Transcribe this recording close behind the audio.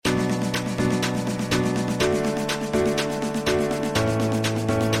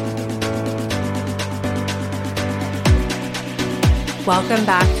Welcome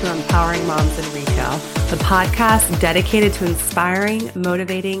back to Empowering Moms in Retail, the podcast dedicated to inspiring,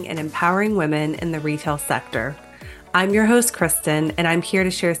 motivating, and empowering women in the retail sector. I'm your host, Kristen, and I'm here to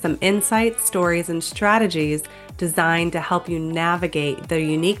share some insights, stories, and strategies designed to help you navigate the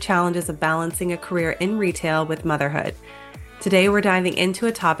unique challenges of balancing a career in retail with motherhood. Today, we're diving into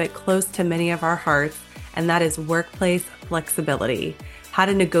a topic close to many of our hearts, and that is workplace flexibility, how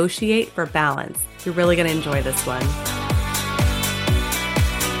to negotiate for balance. You're really going to enjoy this one.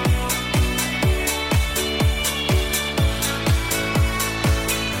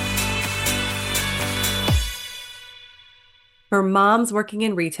 For moms working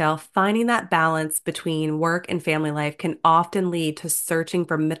in retail, finding that balance between work and family life can often lead to searching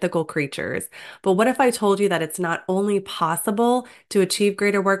for mythical creatures. But what if I told you that it's not only possible to achieve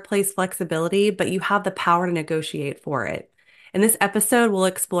greater workplace flexibility, but you have the power to negotiate for it? In this episode, we'll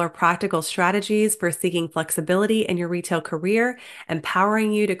explore practical strategies for seeking flexibility in your retail career,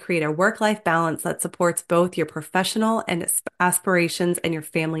 empowering you to create a work-life balance that supports both your professional and aspirations and your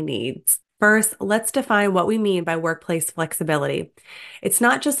family needs. First, let's define what we mean by workplace flexibility. It's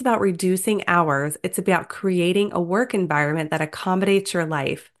not just about reducing hours, it's about creating a work environment that accommodates your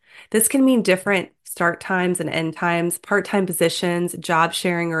life. This can mean different start times and end times, part-time positions, job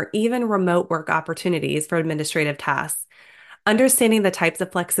sharing, or even remote work opportunities for administrative tasks. Understanding the types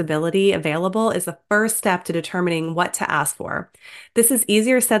of flexibility available is the first step to determining what to ask for. This is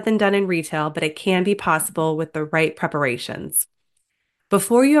easier said than done in retail, but it can be possible with the right preparations.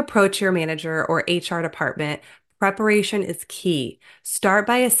 Before you approach your manager or HR department, preparation is key. Start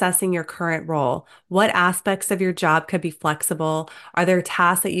by assessing your current role. What aspects of your job could be flexible? Are there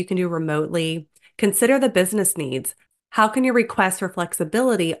tasks that you can do remotely? Consider the business needs. How can your request for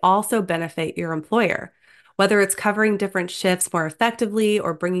flexibility also benefit your employer? Whether it's covering different shifts more effectively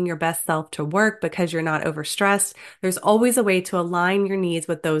or bringing your best self to work because you're not overstressed, there's always a way to align your needs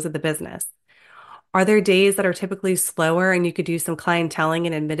with those of the business. Are there days that are typically slower and you could do some clienteling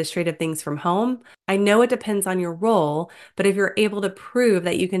and administrative things from home? I know it depends on your role, but if you're able to prove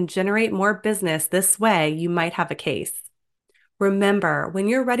that you can generate more business this way, you might have a case. Remember, when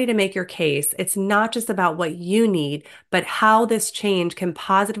you're ready to make your case, it's not just about what you need, but how this change can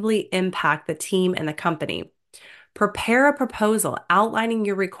positively impact the team and the company. Prepare a proposal outlining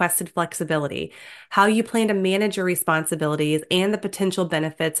your requested flexibility, how you plan to manage your responsibilities, and the potential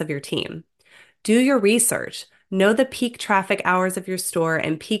benefits of your team. Do your research. Know the peak traffic hours of your store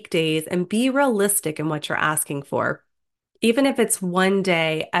and peak days, and be realistic in what you're asking for. Even if it's one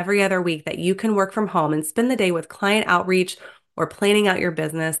day every other week that you can work from home and spend the day with client outreach or planning out your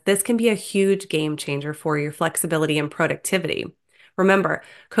business, this can be a huge game changer for your flexibility and productivity. Remember,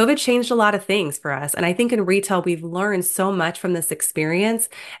 COVID changed a lot of things for us, and I think in retail, we've learned so much from this experience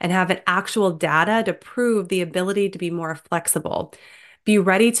and have an actual data to prove the ability to be more flexible. Be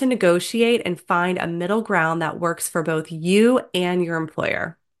ready to negotiate and find a middle ground that works for both you and your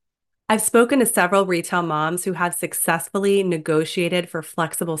employer. I've spoken to several retail moms who have successfully negotiated for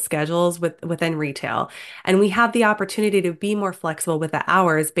flexible schedules within retail, and we have the opportunity to be more flexible with the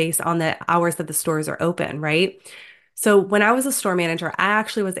hours based on the hours that the stores are open, right? So when I was a store manager, I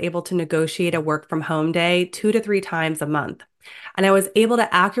actually was able to negotiate a work from home day 2 to 3 times a month. And I was able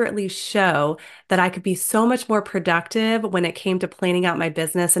to accurately show that I could be so much more productive when it came to planning out my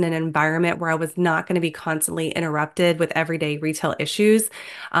business in an environment where I was not going to be constantly interrupted with everyday retail issues,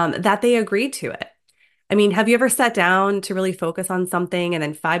 that they agreed to it. I mean, have you ever sat down to really focus on something and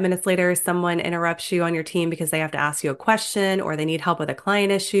then 5 minutes later, someone interrupts you on your team because they have to ask you a question or they need help with a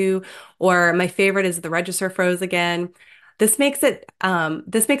client issue? Or my favorite is the register froze again. This makes it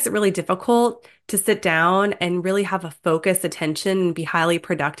really difficult to sit down and really have a focused attention and be highly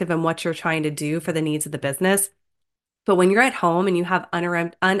productive in what you're trying to do for the needs of the business. But when you're at home and you have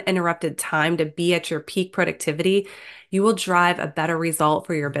uninterrupted time to be at your peak productivity, you will drive a better result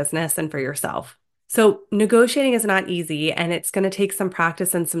for your business and for yourself. So negotiating is not easy, and it's going to take some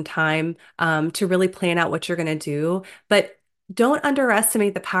practice and some time to really plan out what you're going to do. But don't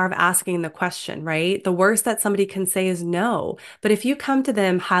underestimate the power of asking the question, right? The worst that somebody can say is no. But if you come to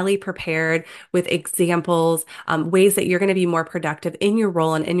them highly prepared with examples, ways that you're going to be more productive in your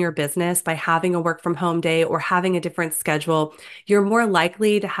role and in your business by having a work from home day or having a different schedule, you're more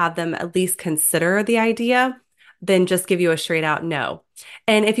likely to have them at least consider the idea than just give you a straight out no.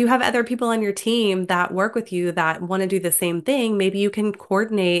 And if you have other people on your team that work with you that want to do the same thing, maybe you can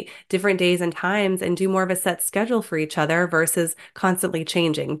coordinate different days and times and do more of a set schedule for each other versus constantly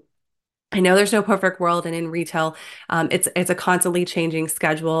changing. I know there's no perfect world, and in retail, it's a constantly changing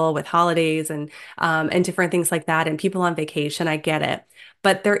schedule with holidays and different things like that, and people on vacation. I get it,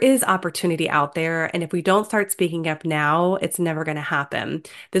 but there is opportunity out there, and if we don't start speaking up now, it's never going to happen.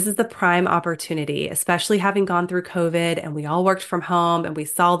 This is the prime opportunity, especially having gone through COVID, and we all worked from home, and we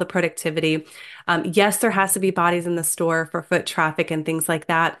saw the productivity. Yes, there has to be bodies in the store for foot traffic and things like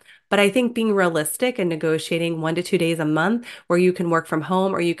that. But I think being realistic and negotiating 1 to 2 days a month where you can work from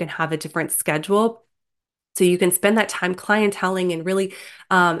home or you can have a different schedule. So you can spend that time clienteling and really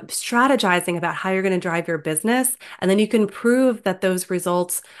strategizing about how you're going to drive your business. And then you can prove that those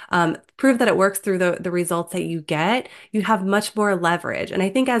results, prove that it works through the results that you get. You have much more leverage. And I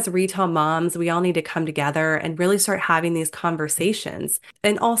think as retail moms, we all need to come together and really start having these conversations.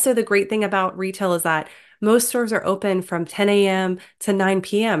 And also the great thing about retail is that most stores are open from 10 a.m. to 9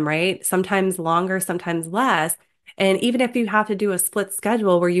 p.m., right? Sometimes longer, sometimes less. And even if you have to do a split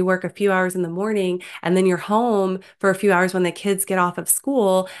schedule where you work a few hours in the morning and then you're home for a few hours when the kids get off of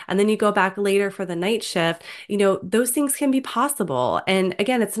school, and then you go back later for the night shift, those things can be possible. And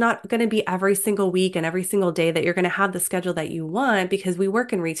again, it's not going to be every single week and every single day that you're going to have the schedule that you want because we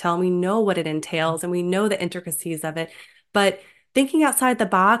work in retail and we know what it entails and we know the intricacies of it. But thinking outside the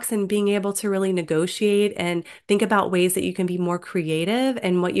box and being able to really negotiate and think about ways that you can be more creative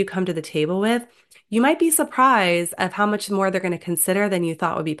and what you come to the table with, you might be surprised of how much more they're going to consider than you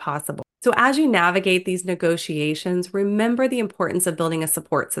thought would be possible. So as you navigate these negotiations, remember the importance of building a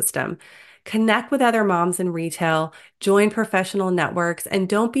support system. Connect with other moms in retail, join professional networks, and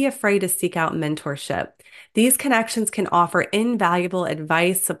don't be afraid to seek out mentorship. These connections can offer invaluable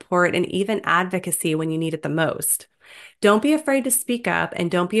advice, support, and even advocacy when you need it the most. Don't be afraid to speak up and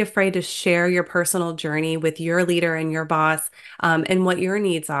don't be afraid to share your personal journey with your leader and your boss, and what your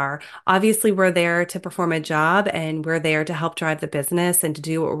needs are. Obviously, we're there to perform a job and we're there to help drive the business and to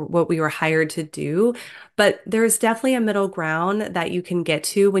do what we were hired to do. But there's definitely a middle ground that you can get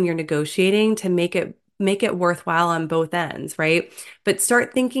to when you're negotiating to make it worthwhile on both ends, right? But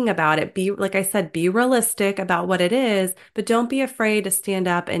start thinking about it. Be, like I said, be realistic about what it is, but don't be afraid to stand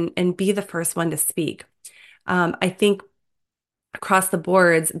up and be the first one to speak. I think across the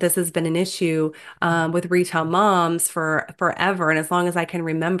boards, this has been an issue with retail moms for forever, and as long as I can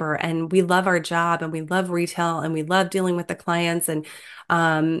remember. And we love our job, and we love retail, and we love dealing with the clients, and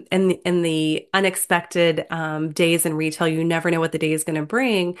the unexpected days in retail. You never know what the day is going to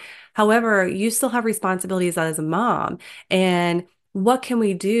bring. However, you still have responsibilities as a mom, and what can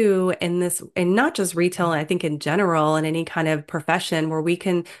we do in this, and not just retail, I think in general, in any kind of profession where we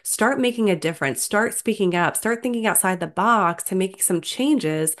can start making a difference, start speaking up, start thinking outside the box to make some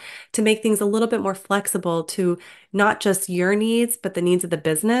changes to make things a little bit more flexible to not just your needs, but the needs of the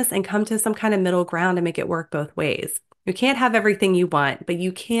business and come to some kind of middle ground and make it work both ways. You can't have everything you want, but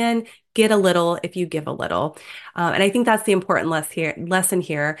you can get a little if you give a little. And I think that's the important lesson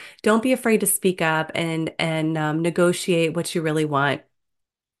here. Don't be afraid to speak up and negotiate what you really want.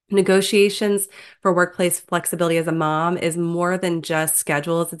 Negotiations for workplace flexibility as a mom is more than just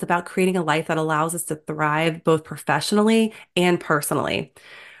schedules. It's about creating a life that allows us to thrive both professionally and personally.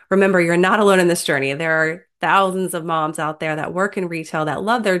 Remember, you're not alone in this journey. There are thousands of moms out there that work in retail that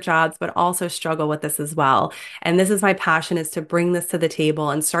love their jobs, but also struggle with this as well. And this is my passion, is to bring this to the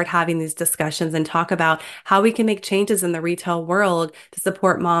table and start having these discussions and talk about how we can make changes in the retail world to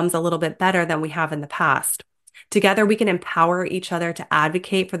support moms a little bit better than we have in the past. Together, we can empower each other to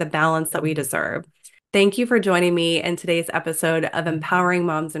advocate for the balance that we deserve. Thank you for joining me in today's episode of Empowering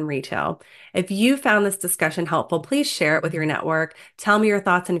Moms in Retail. If you found this discussion helpful, please share it with your network. Tell me your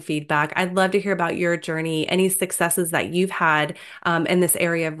thoughts and feedback. I'd love to hear about your journey, any successes that you've had in this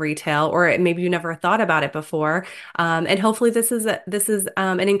area of retail, or maybe you never thought about it before. And hopefully, this is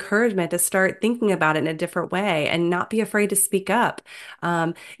an encouragement to start thinking about it in a different way and not be afraid to speak up.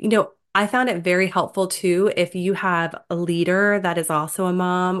 I found it very helpful too if you have a leader that is also a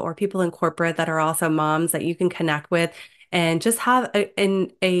mom or people in corporate that are also moms that you can connect with and just have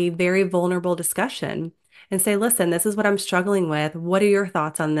a very vulnerable discussion and say, listen, this is what I'm struggling with. What are your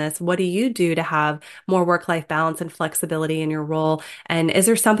thoughts on this? What do you do to have more work-life balance and flexibility in your role? And is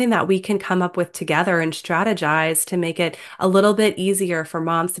there something that we can come up with together and strategize to make it a little bit easier for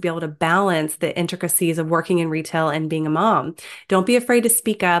moms to be able to balance the intricacies of working in retail and being a mom? Don't be afraid to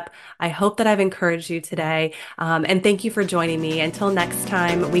speak up. I hope that I've encouraged you today. And thank you for joining me. Until next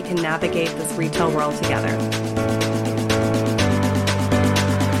time, we can navigate this retail world together.